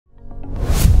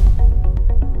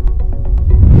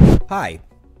Hi,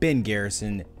 Ben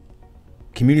Garrison,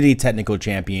 Community Technical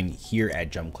Champion here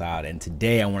at JumpCloud, and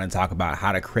today I want to talk about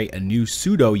how to create a new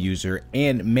Sudo user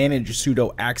and manage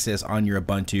Sudo access on your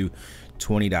Ubuntu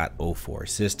 20.04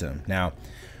 system. Now,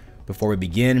 before we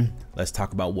begin, let's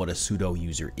talk about what a Sudo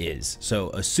user is. So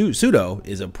a Sudo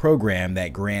is a program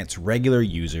that grants regular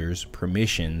users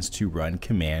permissions to run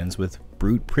commands with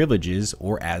root privileges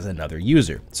or as another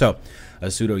user. So a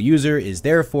Sudo user is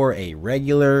therefore a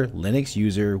regular Linux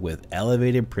user with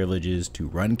elevated privileges to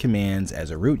run commands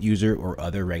as a root user or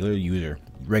other regular user,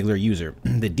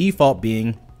 the default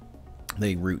being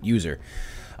the root user.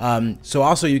 So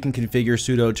also you can configure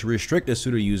Sudo to restrict a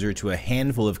Sudo user to a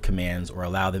handful of commands or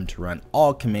allow them to run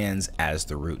all commands as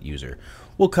the root user.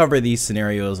 We'll cover these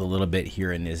scenarios a little bit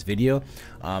here in this video,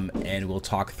 and we'll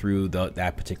talk through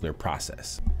that particular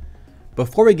process.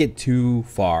 Before we get too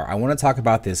far, I want to talk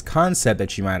about this concept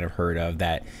that you might have heard of,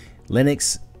 that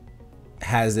Linux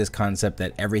has this concept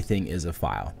that everything is a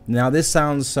file. Now this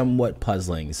sounds somewhat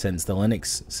puzzling since the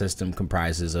Linux system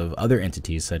comprises of other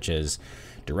entities such as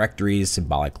directories,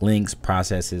 symbolic links,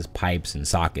 processes, pipes, and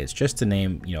sockets, just to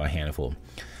name a handful.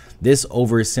 This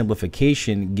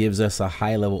oversimplification gives us a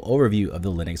high-level overview of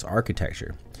the Linux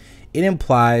architecture. It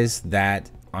implies that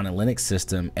on a Linux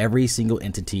system, every single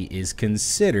entity is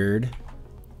considered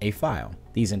a file.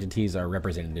 These entities are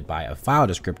represented by a file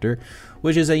descriptor,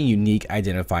 which is a unique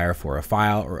identifier for a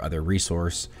file or other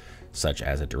resource, such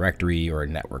as a directory or a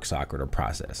network socket or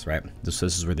process, right? This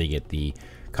is where they get the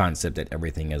concept that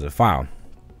everything is a file.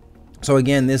 So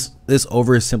again, this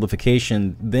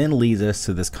oversimplification then leads us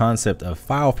to this concept of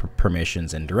file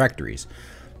permissions and directories.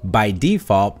 By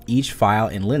default, each file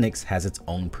in Linux has its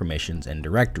own permissions and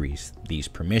directories. These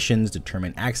permissions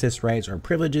determine access rights or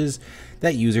privileges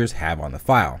that users have on the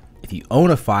file. If you own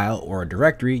a file or a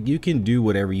directory, you can do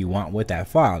whatever you want with that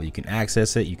file. You can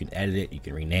access it, you can edit it, you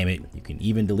can rename it, you can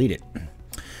even delete it.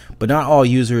 But not all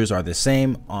users are the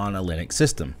same on a Linux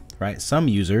system, right? Some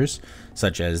users,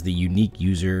 such as the unique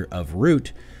user of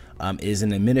root, is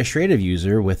an administrative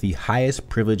user with the highest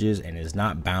privileges and is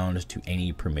not bound to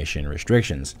any permission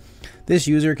restrictions. This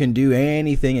user can do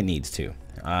anything it needs to.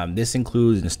 This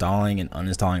includes installing and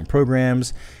uninstalling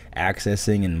programs,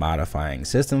 accessing and modifying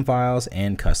system files,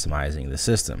 and customizing the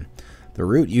system. The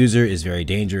root user is very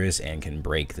dangerous and can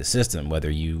break the system,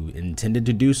 whether you intended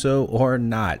to do so or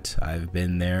not. I've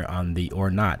been there on the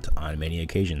or not on many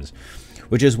occasions,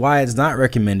 which is why it's not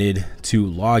recommended to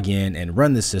log in and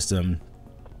run the system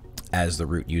as the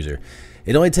root user.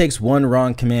 It only takes one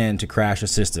wrong command to crash a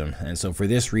system, and so for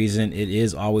this reason it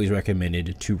is always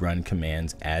recommended to run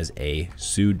commands as a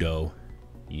Sudo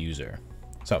user.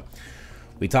 So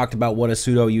we talked about what a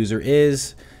Sudo user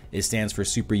is. It stands for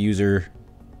super user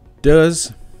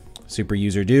does, super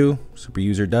user do, super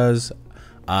user does,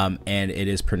 and it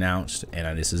is pronounced,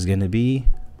 and this is going to be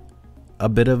a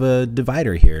bit of a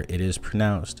divider here, it is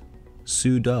pronounced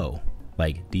sudo,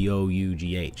 like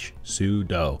D-O-U-G-H,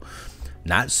 sudo,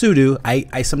 not sudo.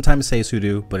 I sometimes say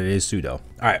sudo, but it is sudo. All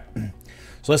right,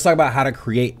 so let's talk about how to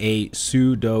create a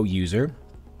Sudo user.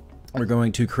 We're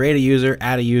going to create a user,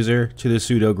 add a user to the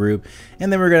Sudo group,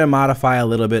 and then we're going to modify a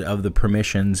little bit of the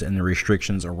permissions and the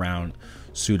restrictions around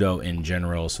Sudo in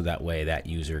general, so that way that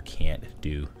user can't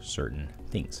do certain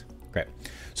things. Great.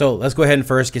 So let's go ahead and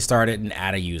first get started and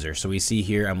add a user. So we see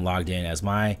here I'm logged in as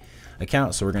my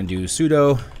account, so we're going to do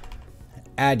sudo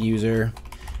add user,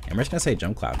 and we're just going to say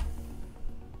JumpCloud.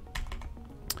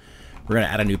 We're going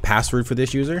to add a new password for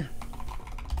this user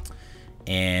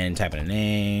and type in a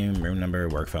name, room number,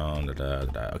 work phone,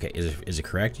 Okay, is it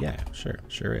correct? Yeah,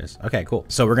 sure is. Okay, cool.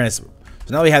 So we're gonna, so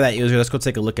now we have that user. Let's go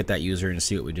take a look at that user and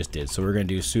see what we just did. So we're gonna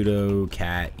do sudo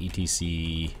cat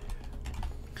etc,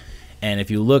 and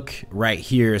if you look right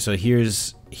here, so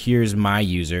here's my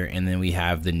user, and then we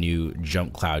have the new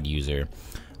JumpCloud user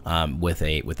with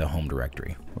a home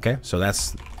directory. Okay, so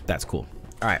that's cool.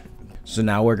 All right, so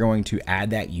now we're going to add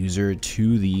that user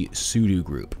to the Sudo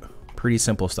group. Pretty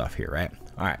simple stuff here, right?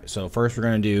 All right, so first we're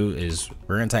going to do is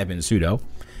we're going to type in sudo,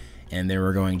 and then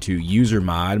we're going to user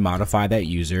modify that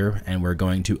user, and we're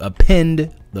going to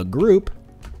append the group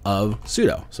of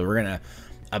sudo. So we're going to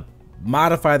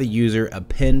modify the user,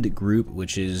 append group,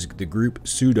 which is the group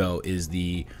sudo is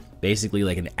basically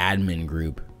like an admin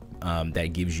group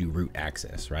that gives you root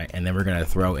access, right? And then we're going to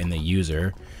throw in the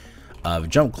user of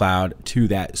JumpCloud to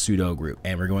that sudo group,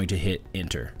 and we're going to hit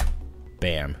enter.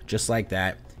 Bam, just like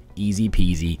that. Easy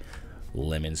peasy,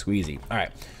 lemon squeezy. All right,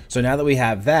 so now that we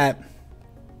have that,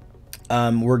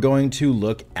 we're going to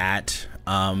look at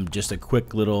just a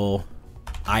quick little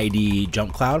ID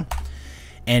JumpCloud,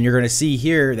 And you're going to see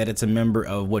here that it's a member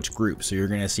of which group. So you're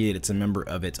going to see that it's a member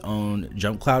of its own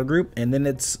JumpCloud group, and then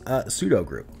it's a Sudo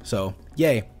group. So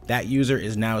yay, that user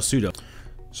is now Sudo.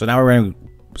 So now what we're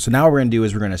going to do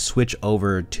is we're going to switch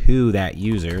over to that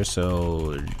user.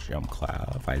 So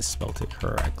JumpCloud, if I spelled it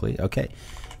correctly. Okay,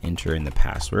 enter in the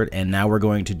password, and now we're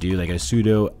going to do like a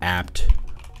sudo apt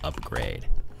upgrade.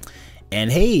 And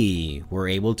hey, we're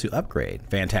able to upgrade.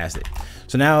 Fantastic.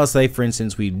 So now let's say, for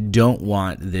instance, we don't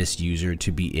want this user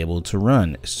to be able to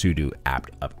run sudo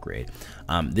apt upgrade.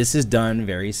 This is done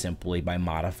very simply by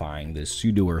modifying the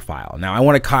sudoer file. Now I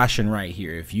want to caution right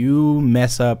here, if you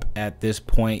mess up at this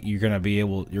point, you're going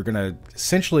to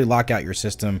essentially lock out your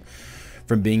system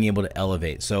from being able to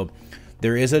elevate. So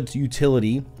there is a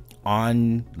utility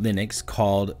on Linux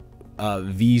called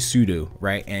visudo,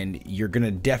 right? And you're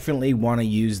gonna definitely want to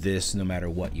use this no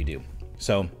matter what you do.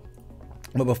 So,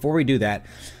 but before we do that,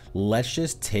 let's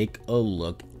just take a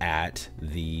look at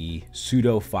the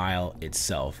sudo file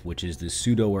itself, which is the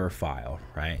sudoer file,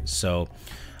 right? So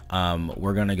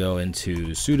we're gonna go into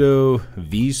sudo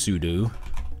visudo,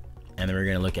 and then we're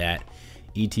gonna look at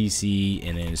etc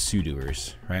and then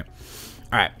sudoers, right?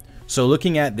 All right. So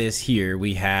looking at this here,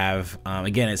 we have,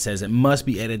 again, it says it must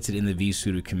be edited in the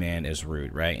vsudo command as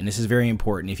root, right? And this is very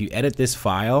important. If you edit this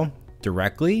file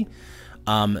directly,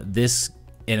 this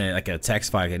in like a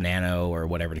text file, like a nano or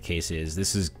whatever the case is,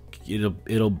 this is,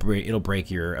 it'll break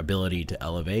your ability to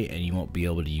elevate, and you won't be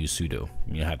able to use sudo.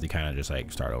 You'll have to kind of just like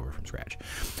start over from scratch.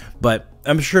 But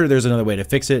I'm sure there's another way to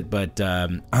fix it, but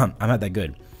I'm not that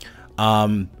good.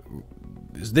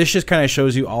 This just kind of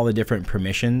shows you all the different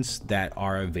permissions that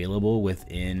are available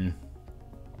within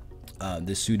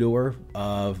the sudoer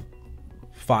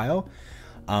file.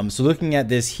 So looking at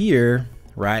this here,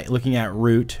 right, looking at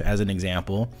root as an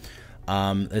example,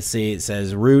 let's say it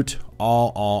says root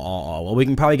all. Well, we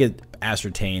can probably get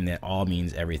ascertain that all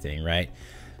means everything, right?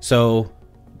 So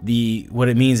what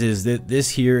it means is that this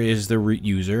here is the root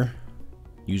user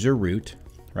root,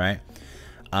 right?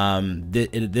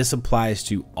 This applies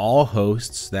to all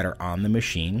hosts that are on the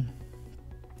machine.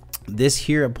 This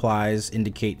here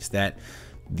indicates that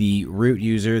the root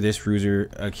user, this user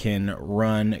can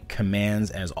run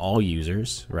commands as all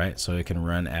users, right? So it can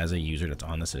run as a user that's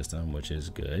on the system, which is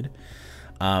good.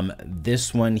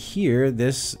 This one here,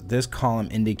 this column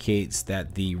indicates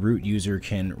that the root user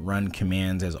can run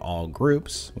commands as all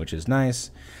groups, which is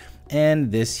nice. And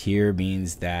this here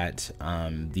means that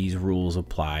these rules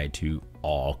apply to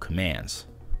all commands.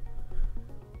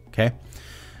 Okay,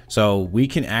 so we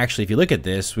can actually, if you look at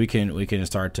this, we can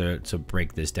start to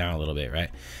break this down a little bit, right?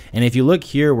 And if you look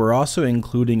here, we're also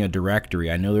including a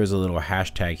directory. I know there's a little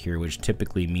hashtag here, which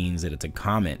typically means that it's a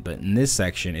comment, but in this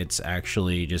section, it's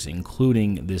actually just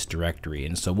including this directory.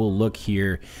 And so we'll look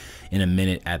here in a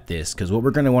minute at this, because what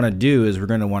we're going to want to do is we're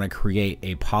going to want to create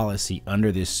a policy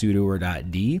under this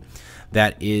sudoer.d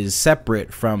that is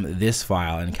separate from this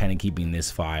file and kind of keeping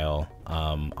this file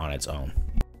on its own.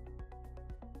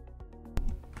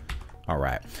 All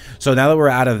right, so now that we're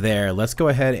out of there, let's go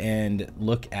ahead and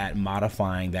look at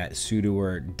modifying that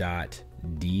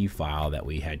sudoer.d file that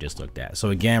we had just looked at.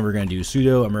 So again, we're going to do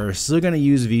sudo, and we're still going to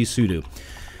use vsudo.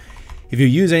 If you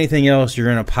use anything else,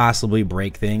 you're going to possibly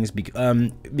break things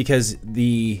because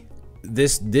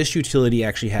this utility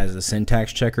actually has a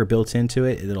syntax checker built into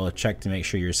it. It'll check to make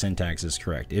sure your syntax is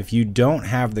correct. If you don't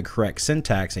have the correct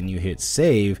syntax and you hit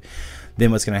save,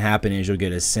 then what's going to happen is you'll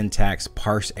get a syntax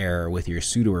parse error with your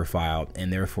sudoer file,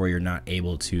 and therefore you're not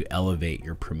able to elevate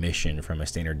your permission from a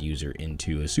standard user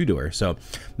into a sudoer. So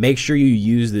make sure you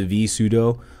use the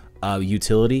vsudo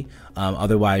utility,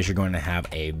 otherwise you're going to have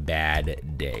a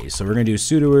bad day. So we're going to do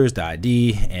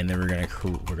sudoers.d, and then we're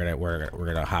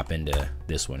gonna hop into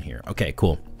this one here. Okay,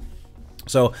 cool.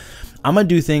 So I'm gonna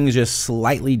do things just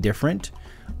slightly different.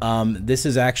 This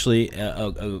is actually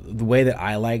the way that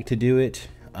I like to do it,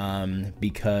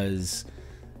 because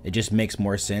it just makes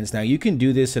more sense. Now you can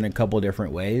do this in a couple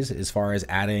different ways as far as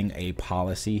adding a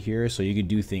policy here. So you could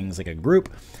do things like a group,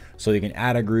 so you can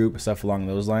add a group, stuff along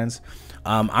those lines.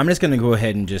 I'm just going to go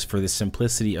ahead and just, for the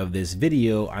simplicity of this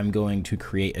video, I'm going to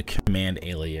create a command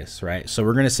alias, right? So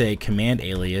we're going to say command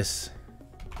alias,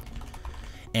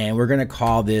 and we're going to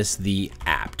call this the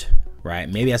apt, right?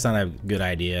 Maybe that's not a good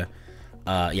idea.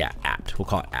 Yeah, apt. We'll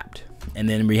call it apt. And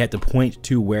then we have to point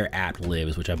to where apt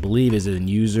lives, which I believe is in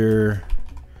user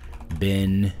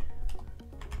bin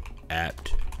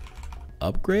apt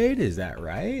upgrade. Is that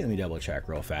right? Let me double check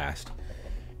real fast.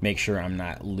 Make sure I'm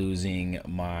not losing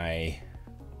my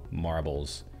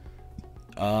marbles.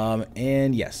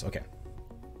 And yes, okay.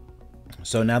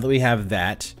 So now that we have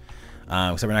that,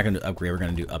 so we're not going to upgrade, we're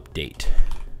going to do update.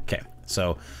 Okay,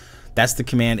 so that's the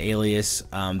command alias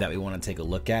that we want to take a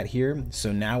look at here.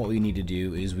 So now what we need to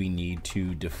do is we need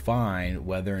to define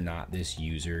whether or not this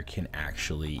user can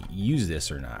actually use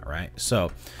this or not, right?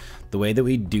 So the way that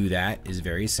we do that is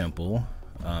very simple.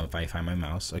 If I find my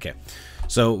mouse, okay.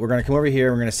 So we're gonna come over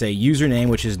here, we're gonna say username,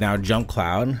 which is now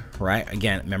JumpCloud, right?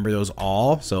 Again, remember those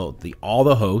all, so all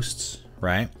the hosts,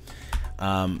 right?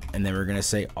 And then we're gonna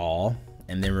say all,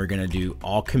 and then we're gonna do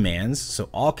all commands. So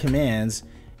all commands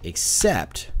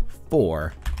except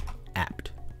for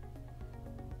apt.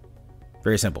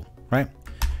 Very simple, right?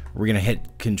 We're gonna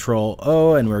hit Control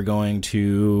O, and we're going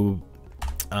to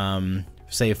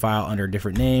save file under a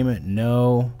different name.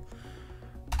 No.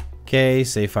 Okay,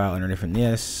 save file under a different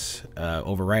yes.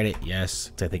 Overwrite it,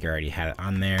 yes. I think I already had it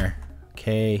on there.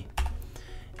 Okay,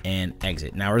 and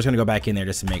exit. Now we're just gonna go back in there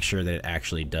just to make sure that it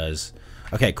actually does.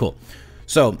 Okay, cool.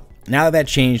 So now that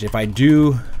changed, if I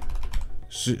do,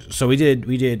 so we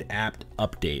did apt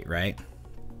update, right?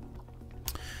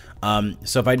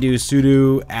 So if I do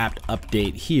sudo apt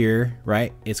update here,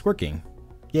 right, it's working.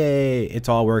 Yay, it's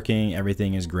all working.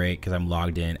 Everything is great because I'm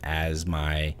logged in as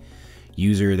my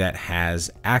user that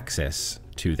has access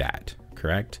to that,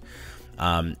 correct?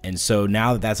 And so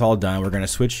now that that's all done, we're going to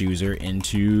switch user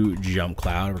into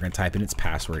JumpCloud. We're going to type in its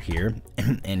password here,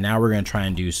 and now we're going to try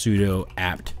and do sudo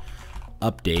apt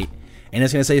update, and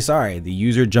it's going to say, sorry, the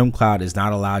user JumpCloud is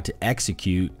not allowed to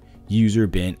execute user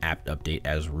bin apt update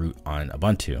as root on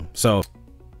Ubuntu. So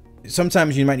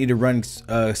sometimes you might need to run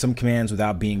some commands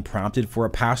without being prompted for a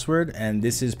password, and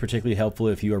this is particularly helpful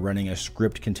if you are running a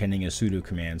script containing a sudo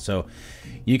command. So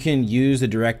you can use the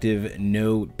directive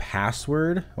no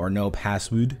password or no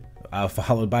password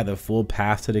followed by the full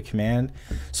path to the command.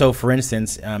 So for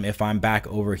instance, if I'm back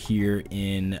over here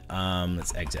in,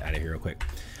 let's exit out of here real quick.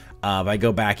 If I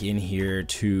go back in here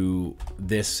to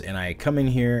this and I come in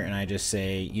here and I just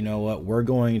say, you know what, we're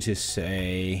going to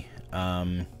say,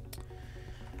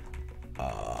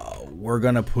 we're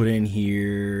gonna put in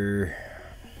here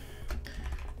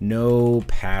no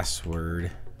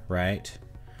password, right?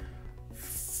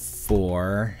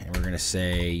 And we're gonna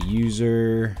say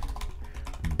user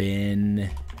bin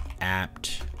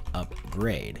apt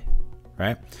upgrade,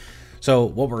 right? So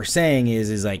what we're saying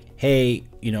is like, hey,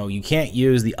 you know, you can't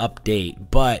use the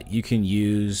update, but you can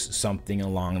use something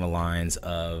along the lines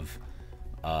of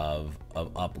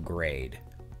upgrade,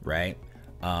 right?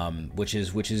 Which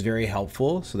is very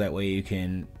helpful. So that way you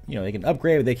can, you know, they can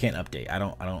upgrade, but they can't update. I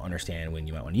don't understand when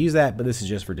you might want to use that, but this is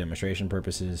just for demonstration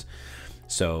purposes.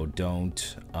 So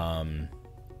don't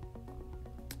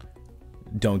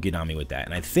get on me with that.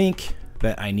 And I think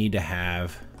that I need to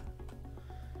have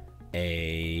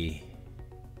a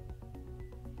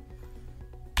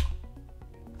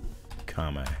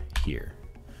comma here.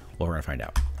 Well, we're gonna find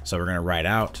out. So we're gonna write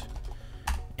out,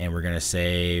 and we're gonna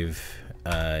save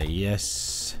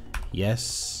yes,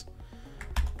 yes,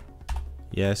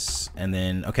 yes, and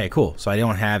then okay, cool. So I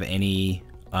don't have any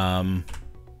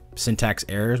syntax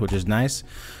errors, which is nice.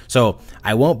 So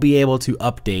I won't be able to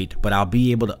update, but I'll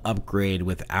be able to upgrade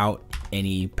without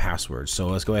any passwords. So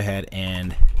let's go ahead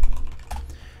and,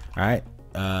 all right,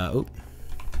 if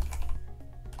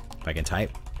I can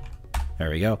type, there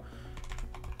we go.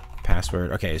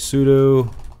 Password, okay,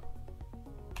 sudo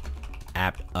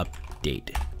apt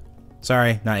update.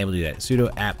 Sorry, not able to do that.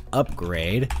 Sudo apt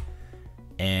upgrade,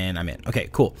 and I'm in. Okay,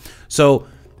 cool. So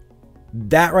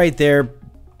that right there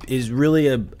is really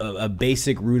a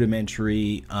basic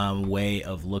rudimentary way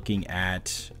of looking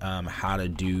at how to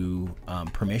do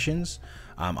permissions.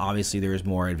 Obviously, there's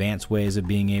more advanced ways of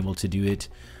being able to do it,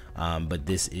 but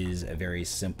this is a very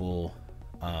simple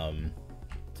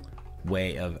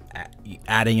way of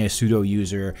adding a sudo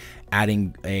user,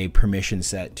 adding a permission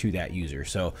set to that user.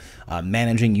 So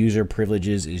managing user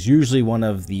privileges is usually one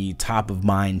of the top of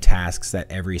mind tasks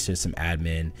that every system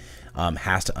admin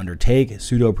has to undertake.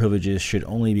 Sudo privileges should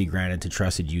only be granted to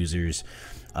trusted users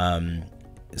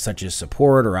such as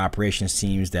support or operations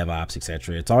teams, DevOps,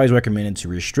 etc. It's always recommended to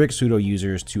restrict sudo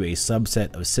users to a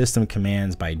subset of system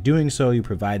commands. By doing so, you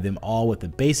provide them all with the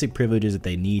basic privileges that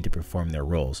they need to perform their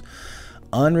roles.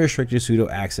 Unrestricted sudo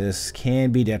access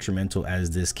can be detrimental,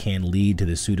 as this can lead to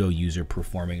the sudo user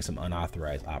performing some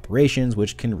unauthorized operations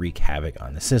which can wreak havoc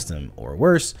on the system. Or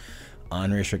worse,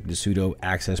 unrestricted sudo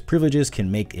access privileges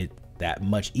can make it that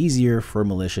much easier for a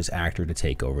malicious actor to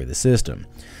take over the system.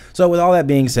 So with all that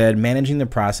being said, managing the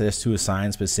process to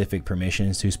assign specific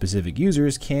permissions to specific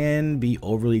users can be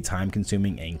overly time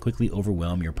consuming and quickly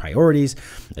overwhelm your priorities,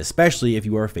 especially if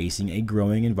you are facing a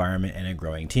growing environment and a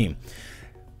growing team.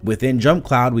 Within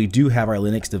JumpCloud, we do have our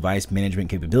Linux device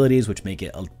management capabilities, which make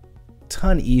it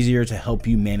ton easier to help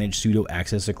you manage sudo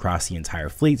access across the entire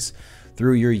fleets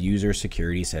through your user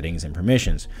security settings and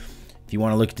permissions. If you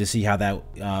want to look to see how that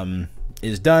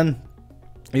is done,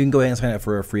 you can go ahead and sign up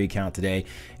for a free account today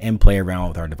and play around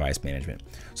with our device management.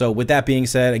 So with that being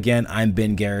said, again, I'm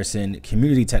Ben Garrison,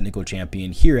 Community Technical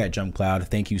Champion here at JumpCloud.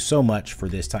 Thank you so much for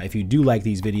this time. If you do like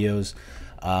these videos,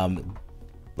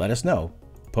 let us know.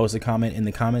 Post a comment in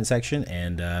the comment section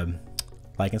and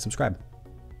like and subscribe.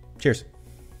 Cheers.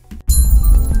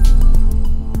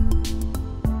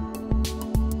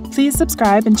 Please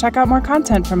subscribe and check out more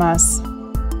content from us.